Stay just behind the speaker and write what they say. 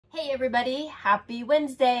Hey everybody, happy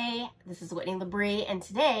Wednesday. This is Whitney LaBrie, and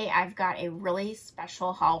today I've got a really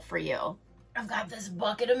special haul for you. I've got this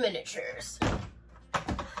bucket of miniatures.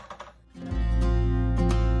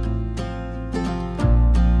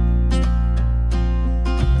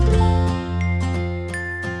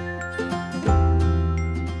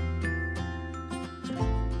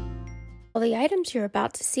 All the items you're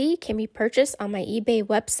about to see can be purchased on my eBay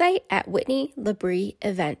website at Whitney LaBrie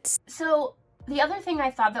Events. So the other thing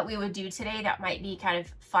I thought that we would do today that might be kind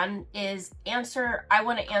of fun is I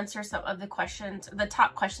want to answer some of the questions, the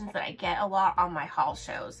top questions that I get a lot on my haul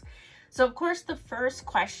shows. So of course the first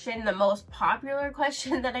question, the most popular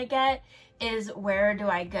question that I get is, where do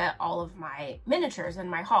I get all of my miniatures and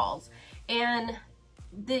my hauls? And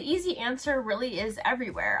the easy answer really is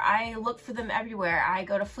everywhere. I look for them everywhere. I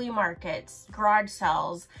go to flea markets, garage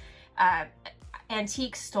sales,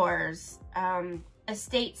 antique stores,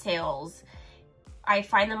 estate sales. I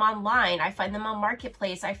find them online. I find them on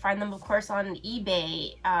Marketplace. I find them, of course, on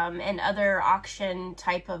eBay and other auction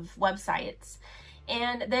type of websites.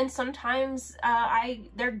 And then sometimes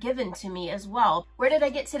they're given to me as well. Where did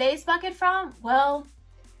I get today's bucket from? Well,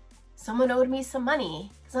 someone owed me some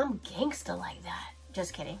money because I'm gangsta like that.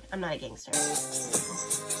 Just kidding. I'm not a gangster.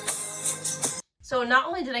 So not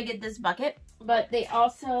only did I get this bucket, but it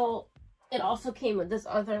also came with this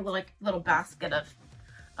other little basket of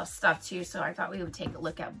stuff too. So I thought we would take a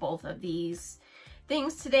look at both of these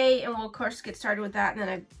things today, and we'll of course get started with that. And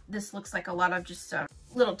then this looks like a lot of just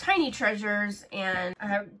little tiny treasures, and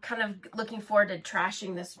I'm kind of looking forward to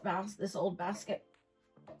trashing this old basket.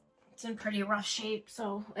 It's in pretty rough shape.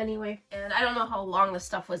 So anyway, and I don't know how long the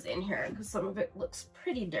stuff was in here because some of it looks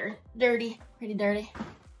pretty dirty.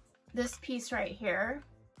 This piece right here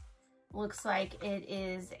looks like it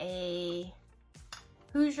is a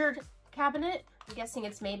Hoosier cabinet. I'm guessing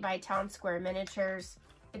it's made by Town Square Miniatures.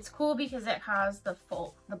 It's cool because it has the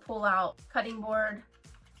pull-out cutting board.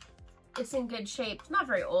 It's in good shape. It's not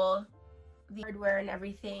very old. The hardware and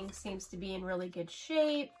everything seems to be in really good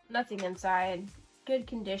shape. Nothing inside. Good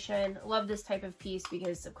condition. Love this type of piece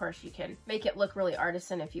because, of course, you can make it look really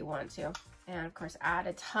artisan if you want to. And, of course, add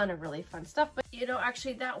a ton of really fun stuff. But, you know,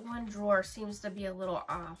 actually, that one drawer seems to be a little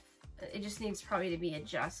off. It just needs probably to be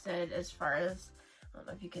adjusted as far as... I don't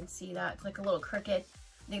know if you can see that. It's like a little crooked.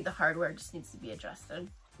 I think the hardware just needs to be adjusted.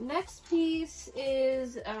 Next piece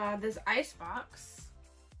is this ice box.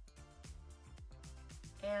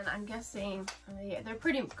 And I'm guessing they're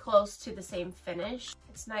pretty close to the same finish.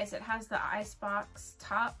 It's nice. It has the ice box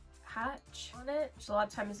top hatch on it, which a lot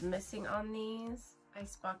of times is missing on these.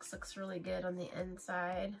 Ice box looks really good on the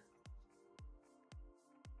inside.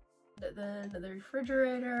 Then the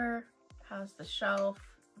refrigerator has the shelf,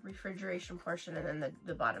 refrigeration portion, and then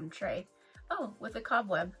the bottom tray. Oh, with a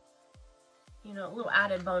cobweb. You know, a little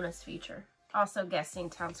added bonus feature. Also guessing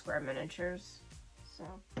Town Square Miniatures. So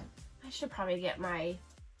I should probably get my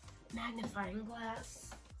magnifying glass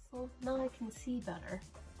so now I can see better.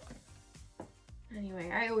 Anyway,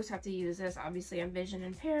 I always have to use this. Obviously, I'm vision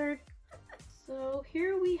impaired. So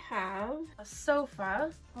here we have a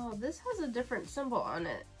sofa. Oh, this has a different symbol on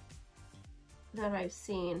it that I've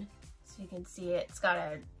seen. So you can see it. It's got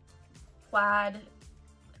a plaid,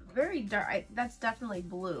 very dark. That's definitely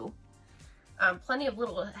blue. Plenty of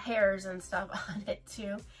little hairs and stuff on it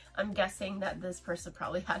too. I'm guessing that this person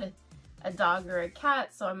probably had a dog or a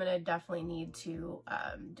cat, so I'm gonna definitely need to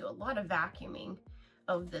do a lot of vacuuming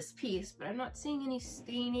of this piece, but I'm not seeing any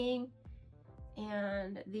staining,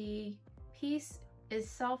 and the piece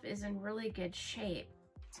itself is in really good shape.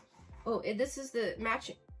 Oh, this is the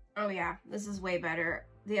matching. Oh yeah, this is way better.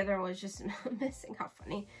 The other one was just missing. How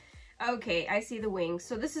funny. Okay, I see the wings.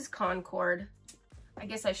 So this is Concord. I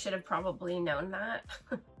guess I should have probably known that.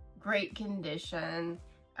 Great condition.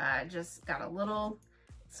 Just got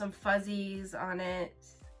some fuzzies on it,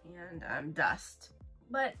 and dust.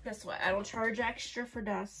 But guess what? I don't charge extra for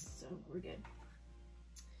dust, so we're good.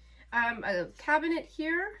 A cabinet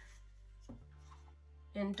here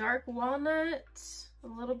in dark walnut. A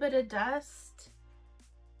little bit of dust.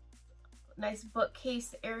 Nice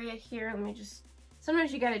bookcase area here.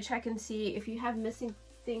 Sometimes you gotta check and see if you have missing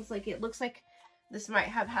things. Like, it looks like this might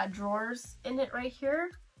have had drawers in it right here.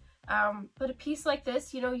 But a piece like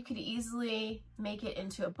this, you know, you could easily make it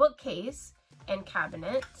into a bookcase and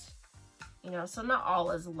cabinet, you know, so not all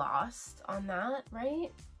is lost on that,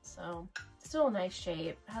 right? So still a nice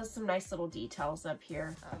shape. Has some nice little details up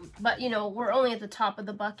here. But, you know, we're only at the top of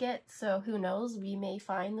the bucket, so who knows, we may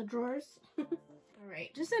find the drawers. All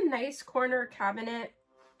right, just a nice corner cabinet.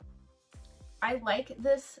 I like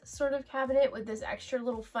this sort of cabinet with this extra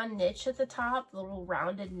little fun niche at the top, the little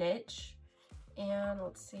rounded niche. And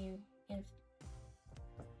let's see if...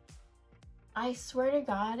 I swear to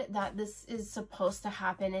God that this is supposed to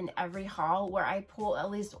happen in every haul, where I pull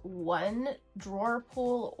at least one drawer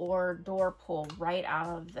pull or door pull right out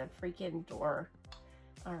of the freaking door.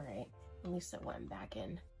 All right, at least it went back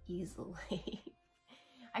in easily.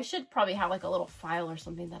 I should probably have like a little file or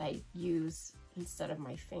something that I use instead of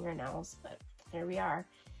my fingernails, but here we are.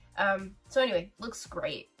 So anyway, looks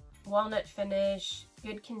great. Walnut finish,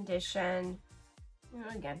 good condition.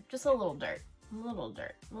 Again, just a little dirt. A little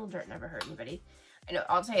dirt. A little dirt never hurt anybody. I know,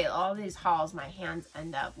 I'll tell you, all these hauls, my hands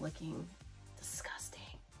end up looking disgusting.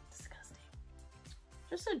 Disgusting.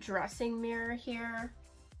 Just a dressing mirror here.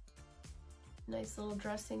 Nice little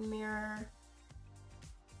dressing mirror.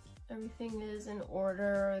 Everything is in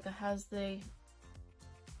order. Like, it has the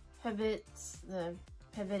pivots, the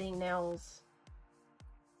pivoting nails.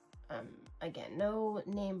 Again, no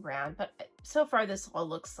name brand, but so far this all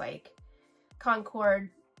looks like Concord,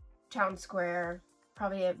 Town Square,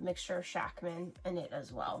 probably a mixture of Shackman in it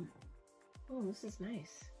as well. Oh, this is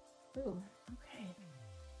nice. Ooh, okay.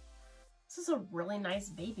 This is a really nice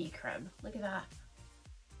baby crib. Look at that.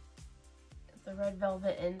 Got the red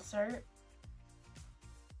velvet insert.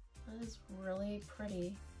 That is really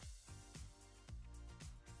pretty.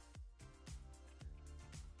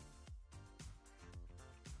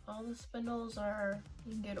 All the spindles are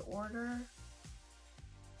in good order.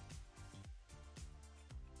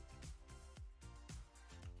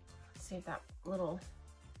 Let's see if that little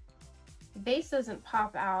base doesn't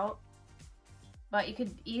pop out, but you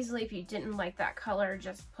could easily, if you didn't like that color,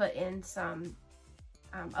 just put in some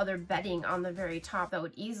other bedding on the very top that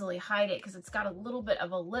would easily hide it, because it's got a little bit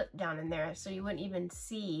of a lip down in there, so you wouldn't even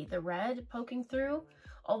see the red poking through.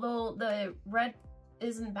 Although the red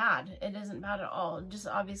isn't bad. It isn't bad at all. Just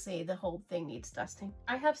obviously the whole thing needs dusting.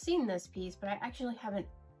 I have seen this piece, but I actually haven't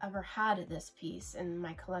ever had this piece in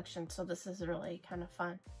my collection, so this is really kind of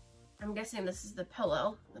fun. I'm guessing this is the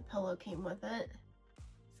pillow. The pillow came with it.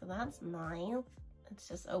 So that's nice. It's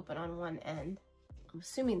just open on one end. I'm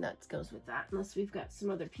assuming that goes with that, unless we've got some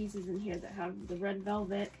other pieces in here that have the red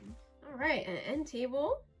velvet. All right, an end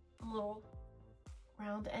table. A little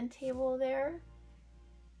round end table there.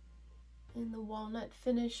 In the walnut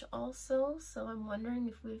finish also, so I'm wondering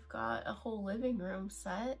if we've got a whole living room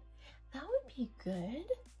set. That would be good.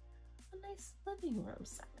 A nice living room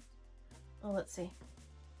set. Oh, let's see.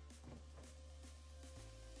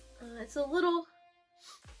 It's a little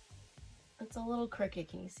crooked.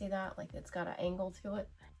 Can you see that? Like, it's got an angle to it.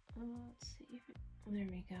 Let's see. There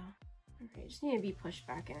we go. Okay, just need to be pushed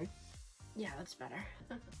back in. Yeah, that's better.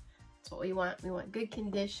 That's what we want. We want good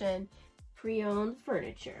condition, pre-owned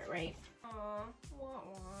furniture, right?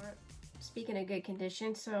 Speaking of good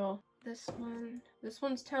condition, so this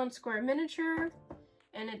one's Town Square miniature,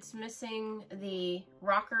 and it's missing the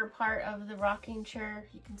rocker part of the rocking chair.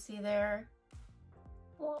 You can see there.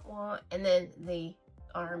 And then the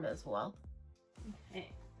arm as well.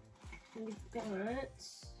 Okay. We've got a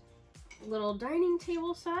little dining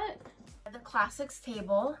table set. The classics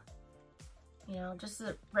table. You know, just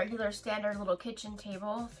a regular standard little kitchen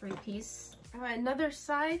table, 3-piece. Another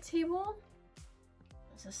side table.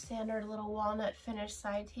 It's a standard little walnut finish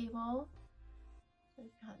side table.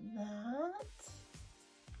 We've got that.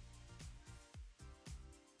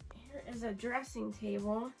 Here is a dressing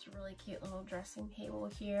table. It's a really cute little dressing table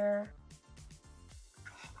here.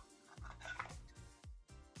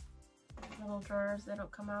 Little drawers, they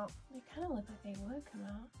don't come out. They kind of look like they would come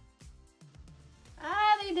out.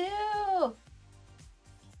 Ah, they do!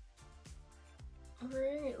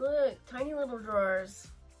 Alright, look, tiny little drawers.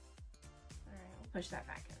 Alright, we'll push that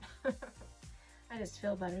back in. I just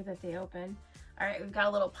feel better that they open. Alright, we've got a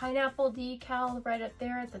little pineapple decal right up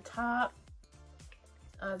there at the top.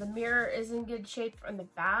 The mirror is in good shape from the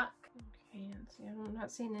back. Okay, let's see, I'm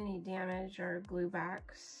not seeing any damage or glue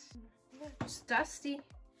backs. Yeah, just dusty.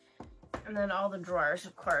 And then all the drawers,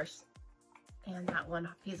 of course. And that one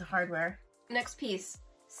piece of hardware. Next piece,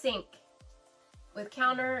 sink. With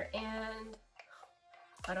counter and...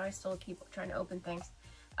 Why do I still keep trying to open things?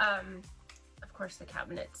 Of course, the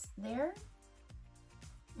cabinets there.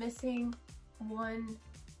 Missing one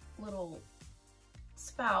little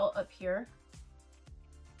spout up here.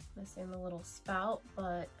 Missing the little spout,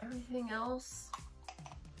 but everything else...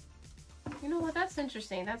 You know what? That's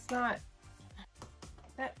interesting. That's not...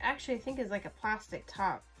 That actually I think is like a plastic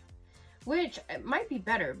top. Which it might be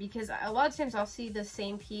better, because a lot of times I'll see the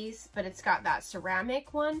same piece, but it's got that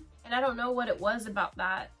ceramic one. And I don't know what it was about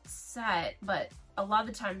that set, but a lot of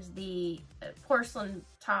the times the porcelain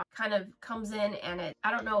top kind of comes in and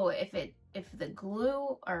I don't know if the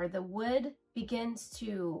glue or the wood begins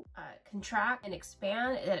to contract and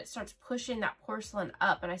expand, that it starts pushing that porcelain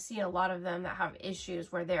up. And I see a lot of them that have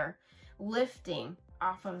issues where they're lifting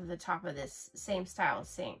off of the top of this same style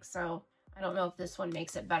sink. So I don't know if this one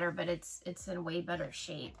makes it better, but it's in way better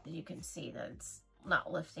shape. You can see that it's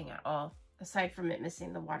not lifting at all, aside from it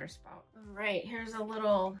missing the water spout. All right, here's a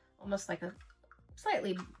little, almost like a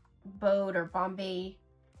slightly bowed or Bombay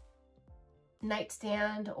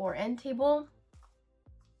nightstand or end table.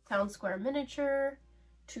 Town square miniature,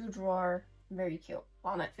 2-drawer, very cute,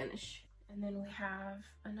 walnut finish. And then we have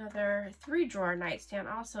another 3-drawer nightstand,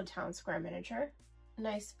 also town square miniature.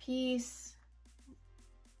 Nice piece,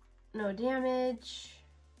 no damage.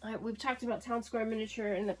 We've talked about town square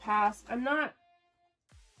miniature in the past. I'm not,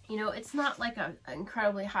 you know, it's not like an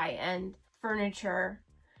incredibly high-end furniture,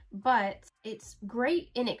 but it's great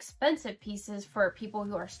inexpensive pieces for people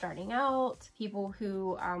who are starting out, people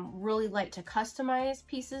who really like to customize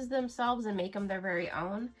pieces themselves and make them their very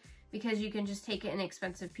own, because you can just take an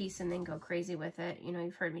inexpensive piece and then go crazy with it. You know,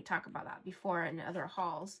 you've heard me talk about that before in other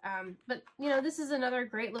hauls. But, you know, this is another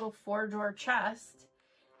great little 4-drawer chest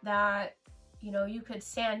that, you know, you could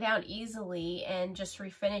sand down easily and just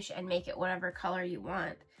refinish and make it whatever color you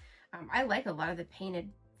want. I like a lot of the painted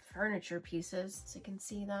furniture pieces, so you can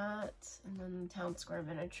see that. And then the town square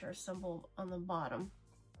miniature symbol on the bottom.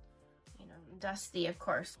 You know, dusty, of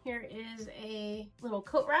course. Here is a little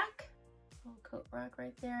coat rack. Little coat rack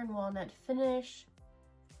right there in walnut finish.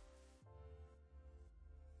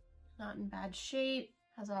 Not in bad shape.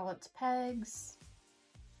 Has all its pegs.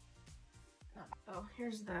 Oh,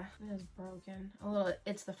 here's the, it is broken. A little,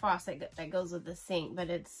 it's the faucet that goes with the sink, but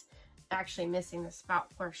it's actually missing the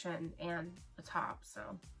spout portion and the top, so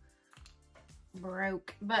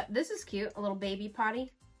broke. But this is cute, a little baby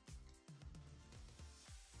potty.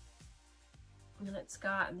 And it's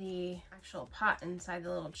got the actual pot inside the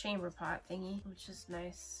little chamber pot thingy, which is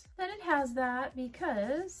nice that it has that,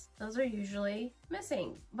 because those are usually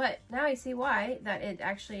missing. But now I see why that it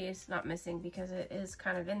actually is not missing, because it is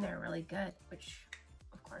kind of in there really good, which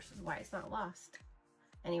of course is why it's not lost.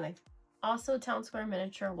 Anyway, also town square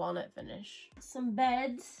miniature walnut finish. Some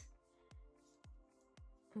beds.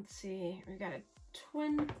 Let's see, we got a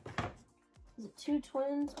twin. Is it 2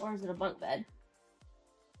 twins or is it a bunk bed?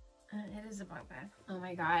 It is a bunk bed. Oh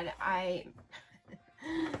my god,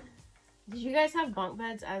 did you guys have bunk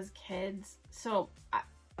beds as kids? So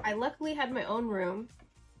I luckily had my own room,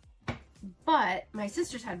 but my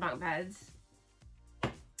sisters had bunk beds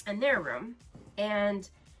in their room, and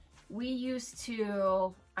we used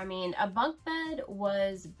to, I mean, a bunk bed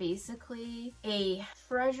was basically a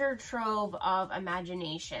treasure trove of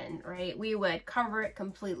imagination, right? We would cover it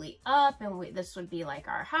completely up, and this would be like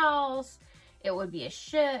our house. It would be a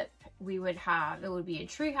ship. We would have, it would be a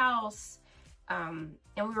tree house. And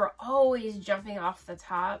we were always jumping off the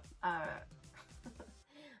top,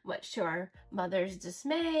 much to our mother's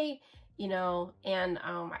dismay, you know, and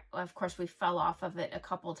of course we fell off of it a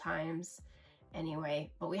couple times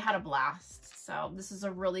anyway, but we had a blast. So this is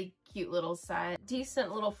a really cute little set.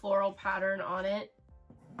 Decent little floral pattern on it.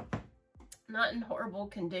 Not in horrible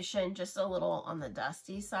condition, just a little on the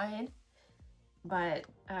dusty side. But,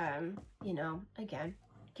 you know, again,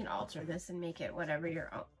 you can alter this and make it whatever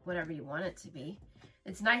you want it to be.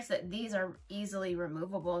 It's nice that these are easily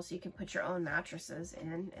removable, so you can put your own mattresses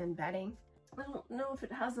in and bedding. I don't know if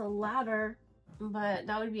it has a ladder, but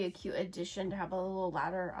that would be a cute addition to have a little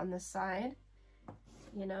ladder on the side,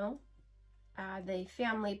 you know. Add a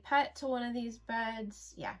family pet to one of these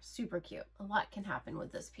beds. Yeah, super cute. A lot can happen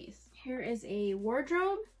with this piece. Here is a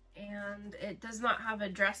wardrobe. And it does not have a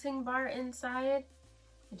dressing bar inside.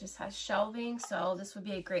 It just has shelving, so this would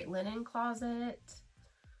be a great linen closet.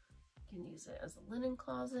 You can use it as a linen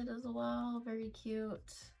closet as well. Very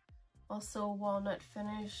cute. Also walnut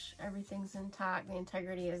finish. Everything's intact. The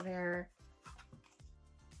integrity is there.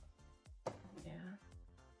 Yeah.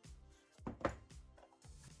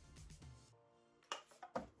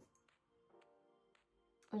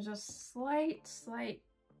 There's a slight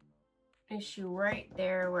issue right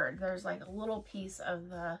there where there's like a little piece of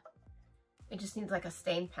the, it just needs like a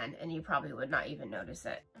stain pen, and you probably would not even notice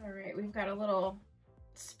it. All right, we've got a little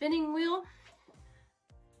spinning wheel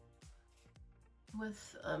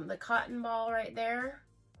with the cotton ball right there,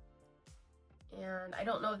 and I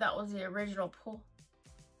don't know if that was the original pull,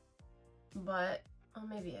 but oh,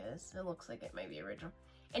 maybe it is. It looks like it might be original.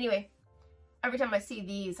 Anyway, every time I see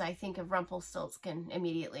these, I think of Rumpelstiltskin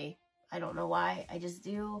immediately. I don't know why, I just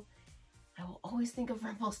do. I will always think of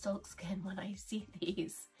Rumpelstiltskin when I see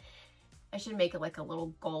these. I should make it like a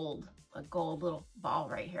gold little ball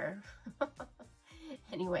right here.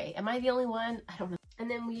 Anyway, am I the only one? I don't know. And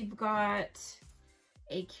then we've got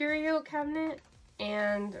a curio cabinet,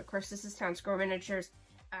 and of course this is Town Square Miniatures.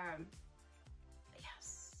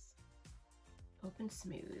 Yes, open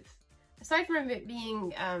smooth. Aside from it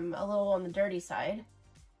being a little on the dirty side,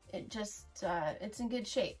 it just it's in good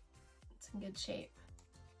shape. It's in good shape.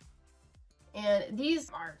 And these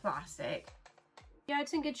are plastic. Yeah,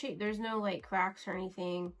 it's in good shape. There's no like cracks or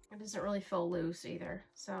anything. It doesn't really feel loose either.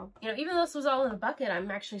 So, you know, even though this was all in a bucket, I'm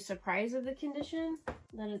actually surprised at the condition,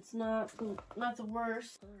 that it's not the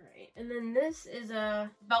worst. All right, and then this is a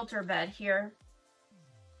belter bed here.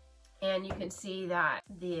 And you can see that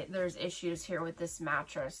there's issues here with this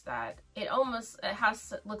mattress, that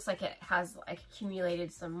looks like it has like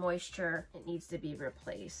accumulated some moisture. It needs to be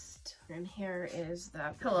replaced. And here is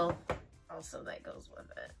the pillow also that goes with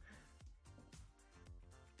it.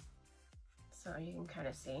 So you can kind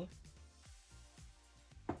of see.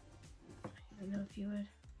 I don't know if you would.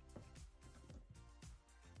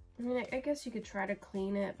 I mean, I guess you could try to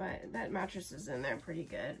clean it, but that mattress is in there pretty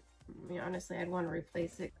good. I mean, honestly, I'd want to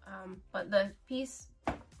replace it. But the piece,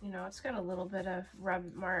 you know, it's got a little bit of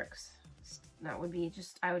rub marks. That would be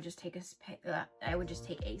just, I would just take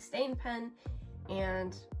a stain pen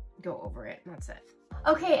and go over it, and that's it.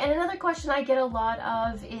 Okay, and another question I get a lot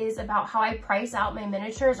of is about how I price out my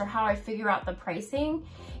miniatures, or how I figure out the pricing.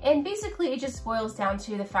 And basically it just boils down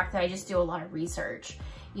to the fact that I just do a lot of research.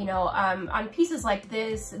 You know, on pieces like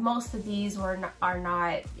this, most of these are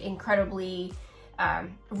not incredibly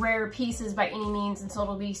rare pieces by any means, and so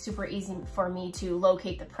it'll be super easy for me to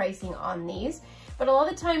locate the pricing on these. But a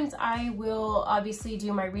lot of times I will obviously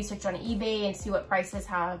do my research on eBay and see what prices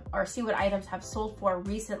have, or see what items have sold for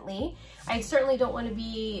recently. I certainly don't want to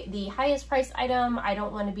be the highest priced item. I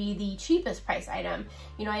don't want to be the cheapest price item.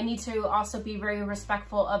 You know, I need to also be very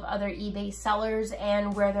respectful of other eBay sellers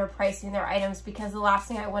and where they're pricing their items, because the last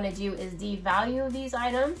thing I want to do is devalue these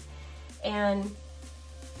items and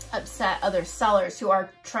upset other sellers who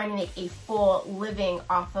are trying to make a full living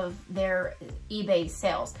off of their eBay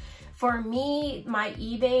sales. For me, my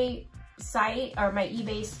eBay site, or my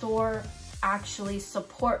eBay store, actually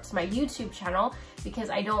supports my YouTube channel, because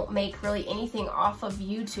I don't make really anything off of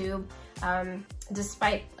YouTube,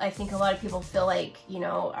 despite I think a lot of people feel like, you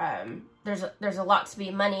know, there's a lot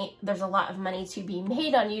of money to be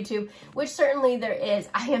made on YouTube, which certainly there is.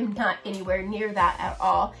 I am not anywhere near that at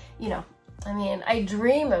all. You know, I mean, I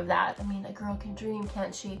dream of that. I mean, a girl can dream,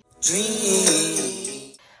 can't she? Dream.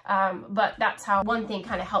 But that's how one thing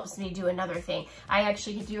kind of helps me do another thing. I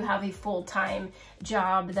actually do have a full-time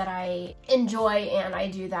job that I enjoy, and I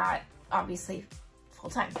do that obviously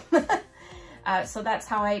full-time. So that's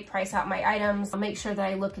how I price out my items. I'll make sure that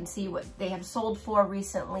I look and see what they have sold for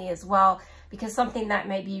recently as well, because something that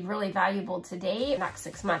may be really valuable today, in the next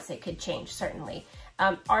 6 months, it could change, certainly.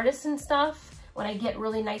 Artisan stuff, when I get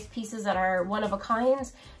really nice pieces that are one of a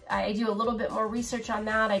kind, I do a little bit more research on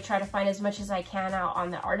that. I try to find as much as I can out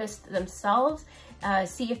on the artists themselves,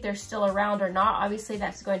 see if they're still around or not. Obviously,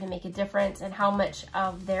 that's going to make a difference in how much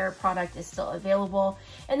of their product is still available.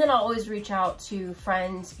 And then I'll always reach out to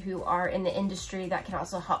friends who are in the industry that can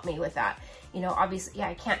also help me with that. You know, obviously, yeah,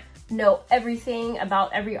 I can't know everything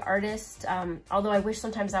about every artist, although I wish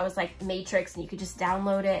sometimes I was like Matrix and you could just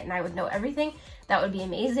download it and I would know everything. That would be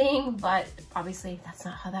amazing, but obviously that's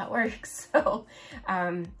not how that works. So,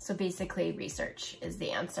 so basically research is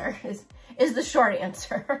the answer, is the short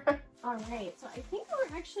answer. All right, so I think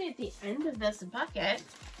we're actually at the end of this bucket.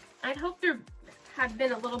 I'd hope there had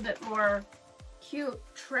been a little bit more cute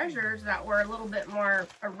treasures that were a little bit more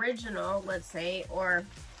original, let's say, or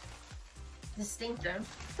distinctive.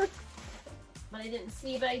 But I didn't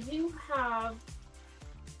see, but we do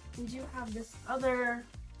have this other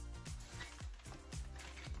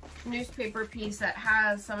newspaper piece that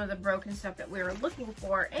has some of the broken stuff that we were looking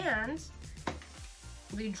for, and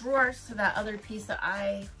the drawers to that other piece that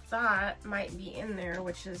I thought might be in there,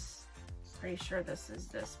 which is, pretty sure this is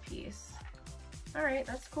this piece. All right,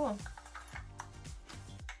 that's cool.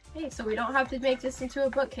 Hey, so we don't have to make this into a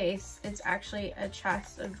bookcase. It's actually a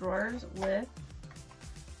chest of drawers with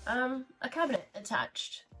a cabinet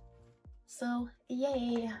attached. So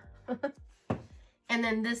yay. And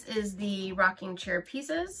then this is the rocking chair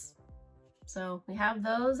pieces. So we have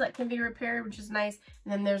those that can be repaired, which is nice.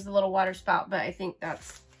 And then there's the little water spout, but I think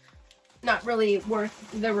that's not really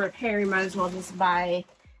worth the repair. You might as well just buy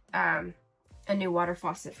a new water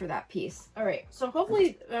faucet for that piece. All right, so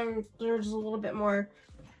hopefully there's a little bit more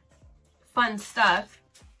fun stuff.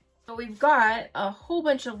 So we've got a whole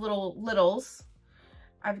bunch of littles.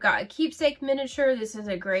 I've got a keepsake miniature. This is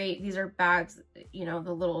a great, these are bags, you know,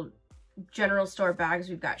 the little general store bags.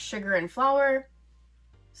 We've got sugar and flour.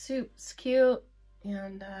 Soup's cute.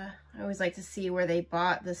 And I always like to see where they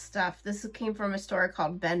bought this stuff. This came from a store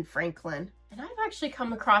called Ben Franklin. And I've actually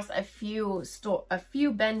come across a few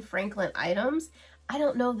Ben Franklin items. I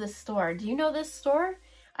don't know this store. Do you know this store?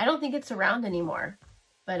 I don't think it's around anymore.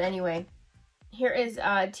 But anyway, here is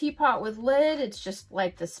a teapot with lid. It's just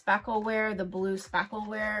like the spackleware, the blue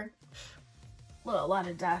spackleware. Well, a lot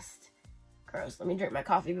of dust. Gross. Let me drink my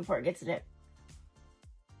coffee before it gets in it.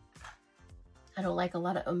 I don't like a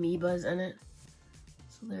lot of amoebas in it.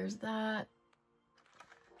 So there's that.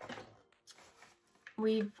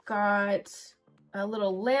 We've got a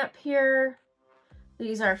little lamp here.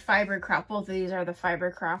 These are Fibercraft. Both of these are the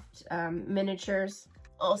Fibercraft miniatures.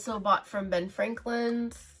 Also bought from Ben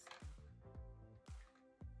Franklin's.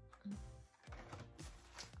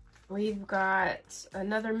 We've got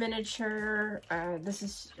another miniature. This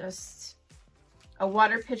is just a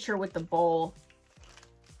water pitcher with the bowl.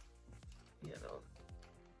 You know.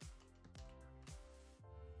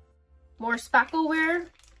 More spackleware,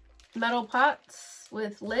 metal pots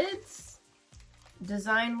with lids,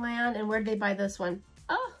 Design Land. And where'd they buy this one?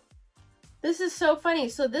 Oh, this is so funny.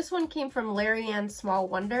 So this one came from Larry Ann Small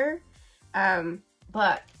Wonder.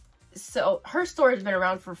 So her store has been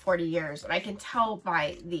around for 40 years, and I can tell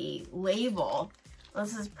by the label,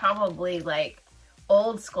 this is probably like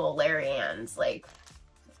old school Larry Ann's, like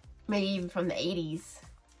maybe even from the 80s.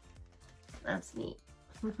 That's neat.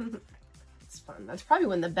 It's fun. That's probably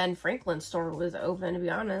when the Ben Franklin store was open, to be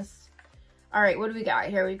honest. All right, what do we got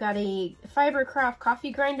here? We've got a Fibercraft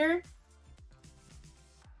coffee grinder.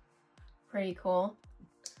 Pretty cool.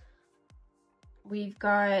 We've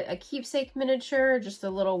got a keepsake miniature, just a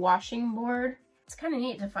little washing board. It's kind of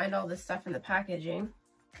neat to find all this stuff in the packaging.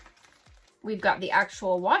 We've got the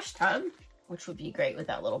actual wash tub, which would be great with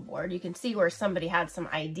that little board. You can see where somebody had some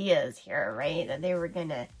ideas here, right? That they were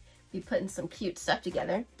gonna be putting some cute stuff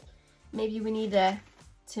together. Maybe we need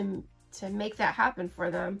to make that happen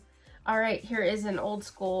for them. All right, here is an old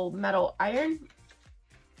school metal iron.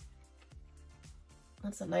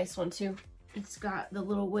 That's a nice one too. It's got the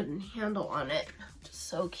little wooden handle on it. Just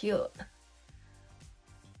so cute.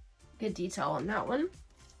 Good detail on that one.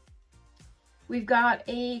 We've got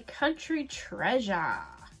a country treasure.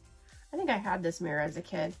 I think I had this mirror as a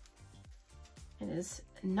kid. It is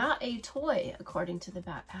not a toy, according to the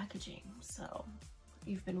back packaging. So,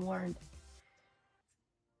 you've been warned.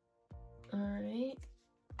 All right.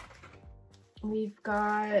 We've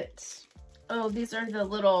got, oh, these are the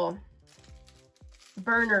little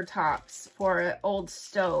burner tops for an old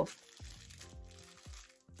stove.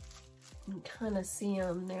 You can kind of see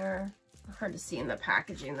them there. Hard to see in the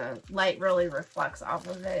packaging. The light really reflects off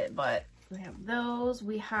of it, but we have those.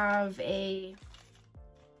 We have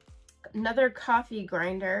another coffee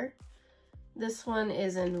grinder. This one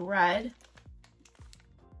is in red.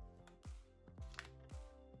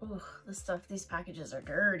 Ugh, these packages are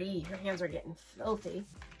dirty. Your hands are getting filthy.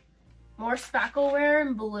 More spackleware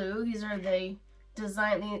in blue. These are the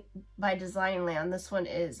by Design Land. This one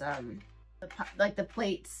is like the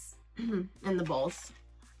plates and the bowls.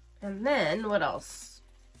 And then what else?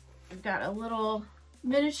 We've got a little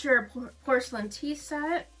miniature porcelain tea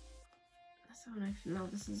set. That's the one I know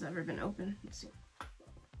this has ever been opened. Let's see.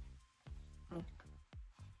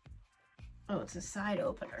 Oh, it's a side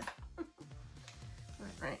opener.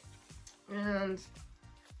 Right. And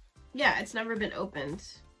yeah, it's never been opened.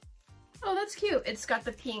 Oh, that's cute. It's got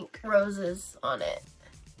the pink roses on it.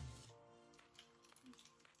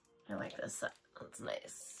 I like this set. That's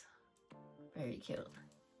nice. Very cute.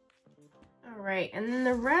 All right, and then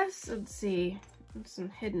the rest, let's see, some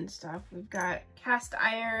hidden stuff. We've got cast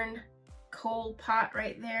iron, coal pot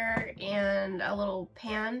right there, and a little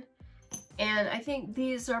pan. And I think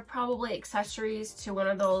these are probably accessories to one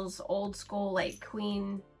of those old school, like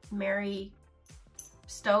Queen Mary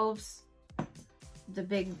stoves. The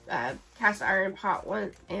big cast iron pot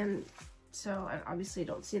one. And so I obviously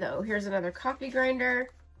don't see that. Oh, here's another coffee grinder.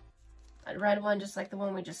 A red one, just like the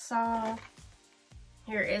one we just saw.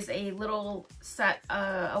 Here is a little set,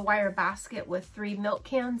 a wire basket with 3 milk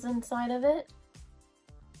cans inside of it.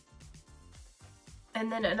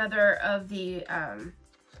 And then another of the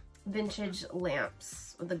vintage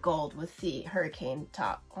lamps with the gold with the hurricane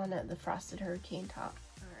top on it, the frosted hurricane top.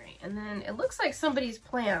 All right, and then it looks like somebody's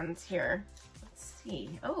plans here. Let's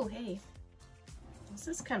see. Oh, hey. This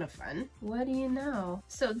is kind of fun. What do you know?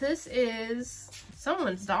 So this is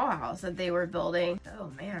someone's dollhouse that they were building.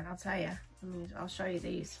 Oh man, I'll tell you. I'll show you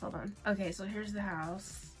these. Hold on. Okay, so here's the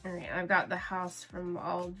house. All right, I've got the house from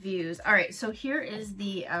all views. All right, so here is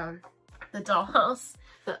the dollhouse.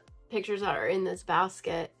 The pictures that are in this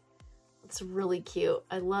basket. It's really cute.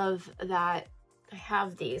 I love that I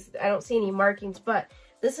have these. I don't see any markings, but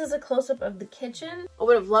this is a close-up of the kitchen. I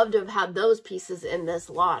would have loved to have had those pieces in this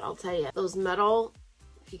lot, I'll tell you. Those metal,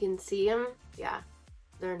 if you can see them, yeah,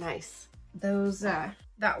 they're nice. Those, that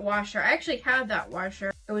washer, I actually had that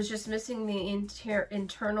washer. It was just missing the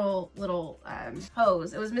internal little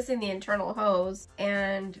hose. It was missing the internal hose,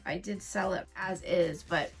 and I did sell it as is,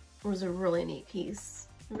 but it was a really neat piece.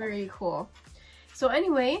 Very cool. So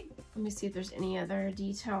anyway, let me see if there's any other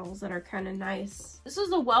details that are kind of nice. This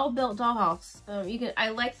is a well-built dollhouse. I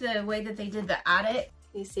like the way that they did the attic.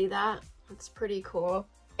 You see that? It's pretty cool.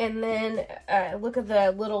 And then look at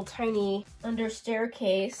the little tiny under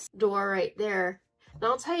staircase door right there. And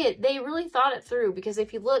I'll tell you, they really thought it through, because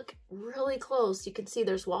if you look really close, you can see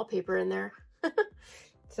there's wallpaper in there.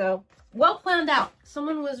 So, well planned out.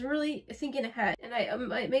 Someone was really thinking ahead. And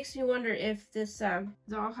it makes me wonder if this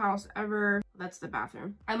dollhouse ever... That's the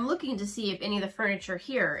bathroom. I'm looking to see if any of the furniture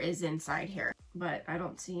here is inside here, but I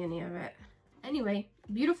don't see any of it. Anyway,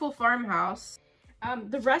 beautiful farmhouse.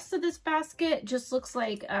 The rest of this basket just looks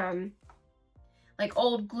like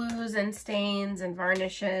old glues and stains and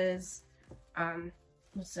varnishes.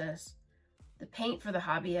 What's this? The paint for the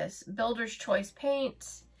hobbyist. Builder's Choice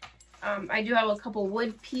paint. I do have a couple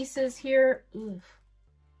wood pieces here. Ooh,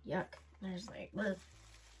 yuck. There's like, ugh.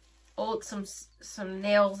 Oh, some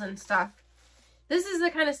nails and stuff. This is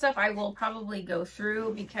the kind of stuff I will probably go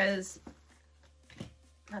through, because,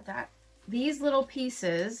 not that. These little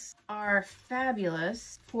pieces are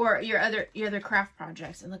fabulous for your other craft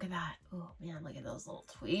projects. And look at that. Oh man, look at those little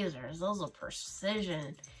tweezers. Those are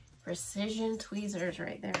precision tweezers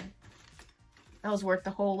right there. That was worth the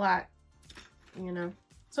whole lot, you know.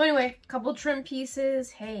 So anyway, a couple trim pieces.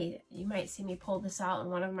 Hey, you might see me pull this out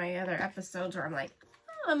in one of my other episodes where I'm like,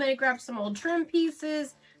 oh, I'm gonna grab some old trim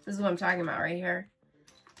pieces. This is what I'm talking about right here.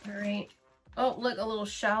 All right. Oh, look, a little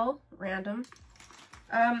shell, random.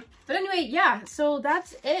 But anyway, yeah, so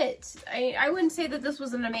that's it. I wouldn't say that this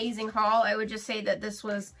was an amazing haul. I would just say that this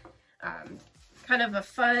was kind of a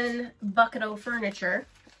fun bucket of furniture.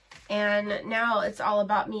 And now it's all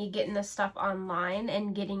about me getting this stuff online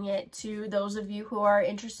and getting it to those of you who are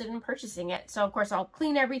interested in purchasing it. So of course I'll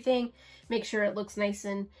clean everything, make sure it looks nice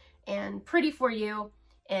and pretty for you,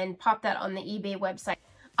 and pop that on the eBay website.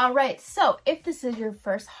 All right, so if this is your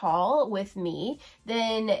first haul with me,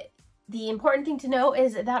 then the important thing to know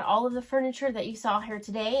is that all of the furniture that you saw here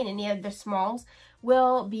today and any of the smalls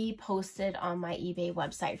will be posted on my eBay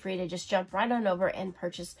website for you to just jump right on over and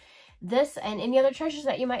purchase this and any other treasures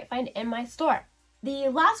that you might find in my store. The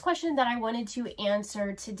last question that I wanted to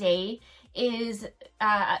answer today is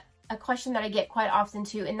a question that I get quite often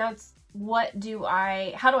too, and that's how do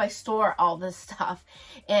I store all this stuff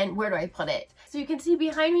and where do I put it? So you can see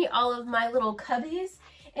behind me all of my little cubbies.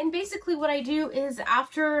 And basically what I do is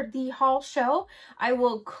after the haul show, I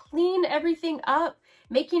will clean everything up,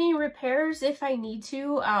 make any repairs if I need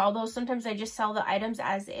to, although sometimes I just sell the items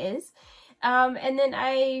as is. And then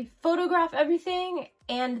I photograph everything,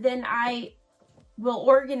 and then I will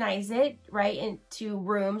organize it right into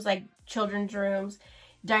rooms, like children's rooms,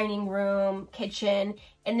 dining room, kitchen,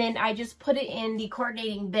 and then I just put it in the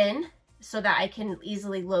coordinating bin so that I can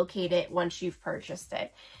easily locate it once you've purchased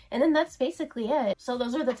it. And then that's basically it. So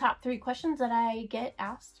those are the top 3 questions that I get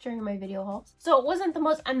asked during my video hauls. So it wasn't the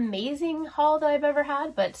most amazing haul that I've ever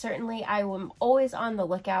had, but certainly I am always on the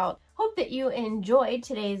lookout. Hope that you enjoyed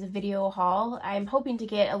today's video haul. I'm hoping to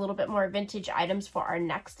get a little bit more vintage items for our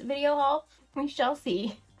next video haul. We shall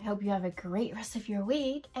see. I hope you have a great rest of your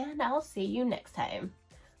week, and I'll see you next time.